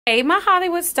Hey my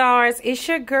Hollywood stars, it's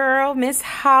your girl Miss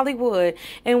Hollywood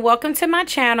and welcome to my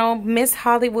channel Miss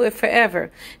Hollywood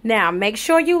Forever. Now make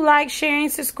sure you like, share,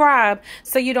 and subscribe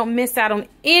so you don't miss out on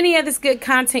any of this good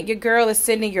content your girl is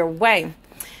sending your way.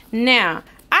 Now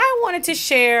I wanted to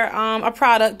share a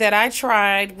product that I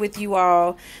tried with you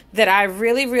all that I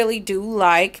really do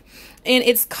like, and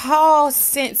it's called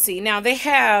Scentsy. Now they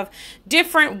have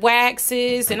different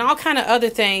waxes and all kind of other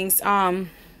things,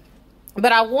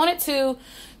 but I wanted to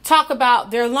talk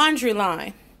about their laundry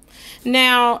line.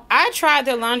 Now, I tried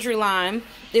their laundry line.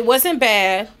 It wasn't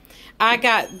bad. I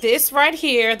got this right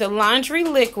here, the laundry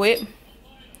liquid,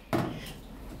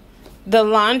 the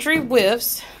laundry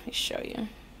whiffs. Let me show you.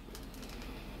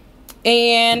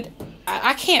 And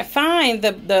I can't find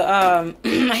the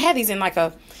I had these in like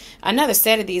another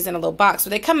set of these in a little box. But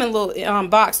they come in a little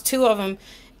box, two of them,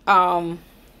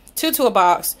 two to a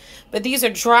box. But these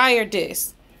are dryer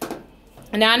discs.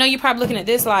 Now, I know you're probably looking at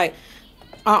this like,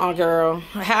 girl.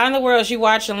 How in the world is you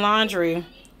washing laundry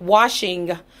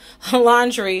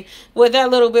with that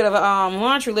little bit of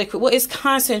laundry liquid? Well, it's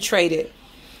concentrated.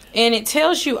 And it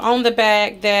tells you on the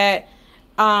back that,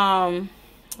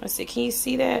 let's see, can you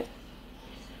see that?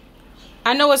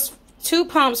 I know it's 2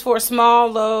 pumps for a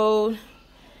small load,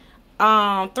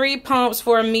 3 pumps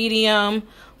for a medium,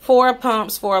 4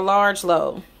 pumps for a large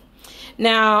load.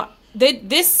 Now,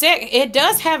 this set, it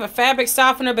does have a fabric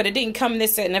softener, but it didn't come in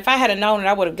this set. And if I had known it,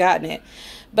 I would have gotten it.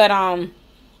 But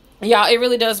y'all, it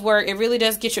really does work. It really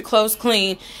does get your clothes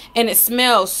clean, and it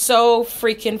smells so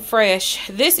freaking fresh.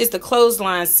 This is the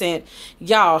clothesline scent,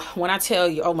 y'all. When I tell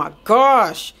you, oh my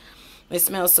gosh, it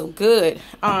smells so good.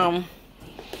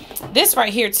 This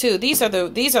right here too. These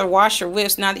are washer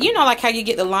whiffs. Now you know, like how you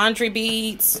get the laundry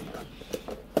beads.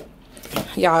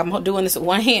 Y'all, I'm doing this with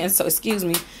one hand, so excuse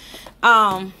me.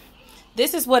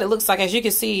 This is what it looks like. As you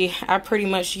can see, I pretty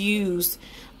much used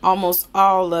almost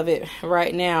all of it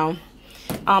right now.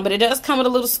 But it does come with a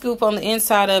little scoop on the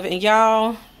inside of it. And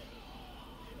y'all,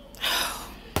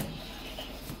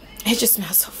 it just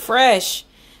smells so fresh.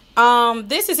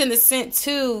 This is in the scent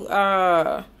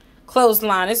to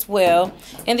clothesline as well.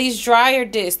 And these dryer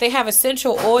discs, they have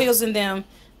essential oils in them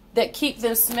that keep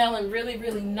them smelling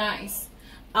really nice.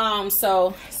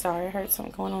 So, sorry, I heard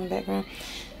something going on in the background.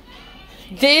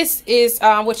 This is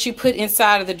what you put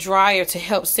inside of the dryer to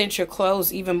help scent your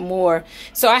clothes even more.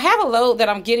 So I have a load that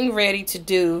I'm getting ready to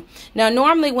do. Now,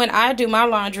 normally when I do my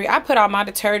laundry, I put all my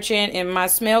detergent and my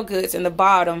smell goods in the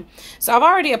bottom. So I've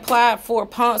already applied 4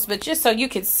 pumps, but just so you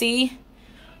can see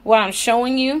what I'm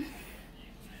showing you,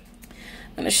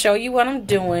 I'm going to show you what I'm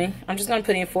doing. I'm just going to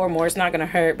put in 4 more. It's not going to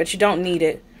hurt, but you don't need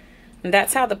it. And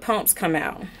that's how the pumps come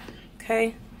out.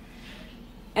 Okay?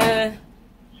 And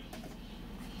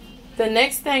the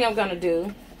next thing I'm going to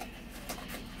do,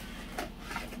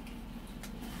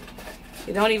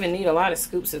 you don't even need a lot of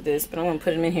scoops of this, but I'm going to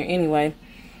put them in here anyway.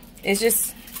 It's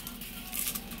just,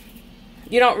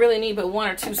 you don't really need but 1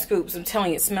 or 2 scoops. I'm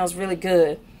telling you, it smells really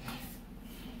good.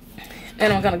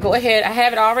 And I'm going to go ahead. I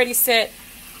have it already set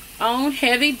on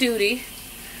heavy duty.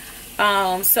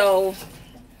 So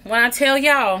when I tell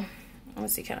y'all, let me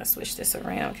see, can I switch this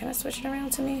around? Can I switch it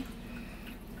around to me?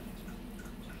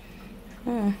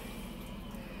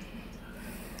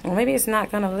 Well, maybe it's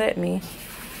not gonna let me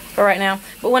for right now.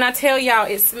 But when I tell y'all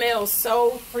it smells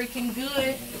so freaking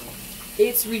good,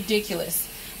 it's ridiculous.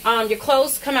 Your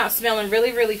clothes come out smelling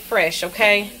really fresh,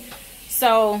 okay?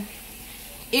 So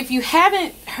if you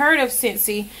haven't heard of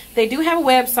Scentsy, they do have a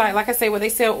website, like I say, where they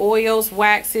sell oils,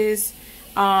 waxes.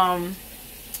 What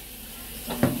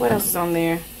else is on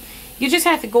there? You just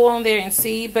have to go on there and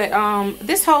see. But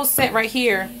this whole set right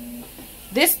here,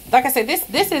 this, like I said,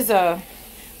 this is a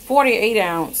 48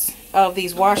 ounce of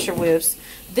these washer whiffs.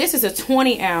 This is a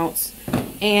 20 ounce,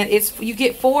 and you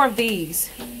get 4 of these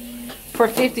for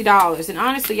 $50. And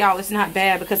honestly, y'all, it's not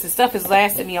bad because the stuff has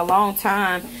lasted me a long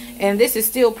time, and this is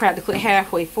still practically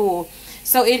halfway full.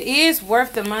 So it is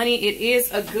worth the money. It is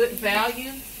a good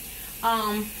value.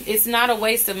 It's not a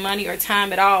waste of money or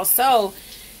time at all. So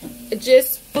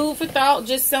just food for thought,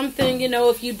 just something, you know,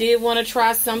 if you did want to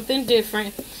try something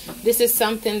different, this is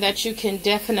something that you can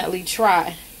definitely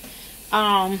try.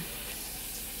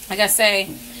 Like I say,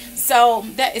 so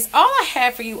that is all I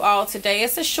have for you all today.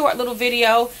 It's a short little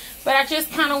video, but I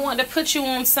just kind of wanted to put you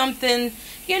on something,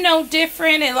 you know,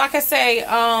 different. And like I say,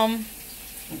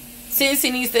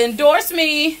 Scentsy needs to endorse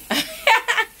me.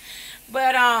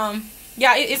 But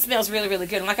yeah, it smells really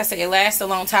good. And like I said, it lasts a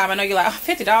long time. I know you're like, oh,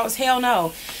 $50? Hell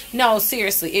no. No,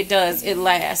 seriously, it does. It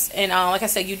lasts. And like I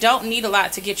said, you don't need a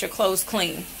lot to get your clothes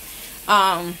clean.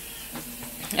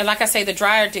 And like I say, the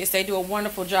dryer discs, they do a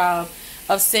wonderful job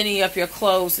of scenting up your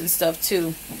clothes and stuff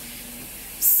too.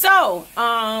 So,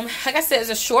 like I said, it's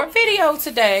a short video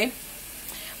today,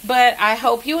 but I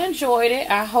hope you enjoyed it.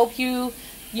 I hope you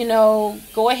know,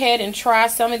 go ahead and try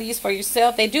some of these for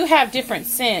yourself. They do have different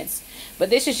scents, but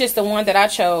this is just the one that I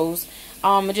chose.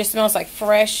 It just smells like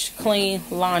fresh, clean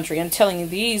laundry. I'm telling you,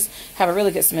 these have a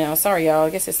really good smell. Sorry, y'all. I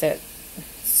guess it's that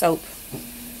soap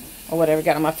or whatever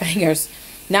got on my fingers.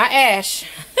 Not ash.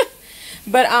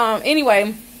 But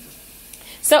anyway,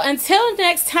 so until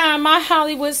next time, my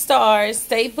Hollywood stars,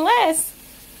 stay blessed.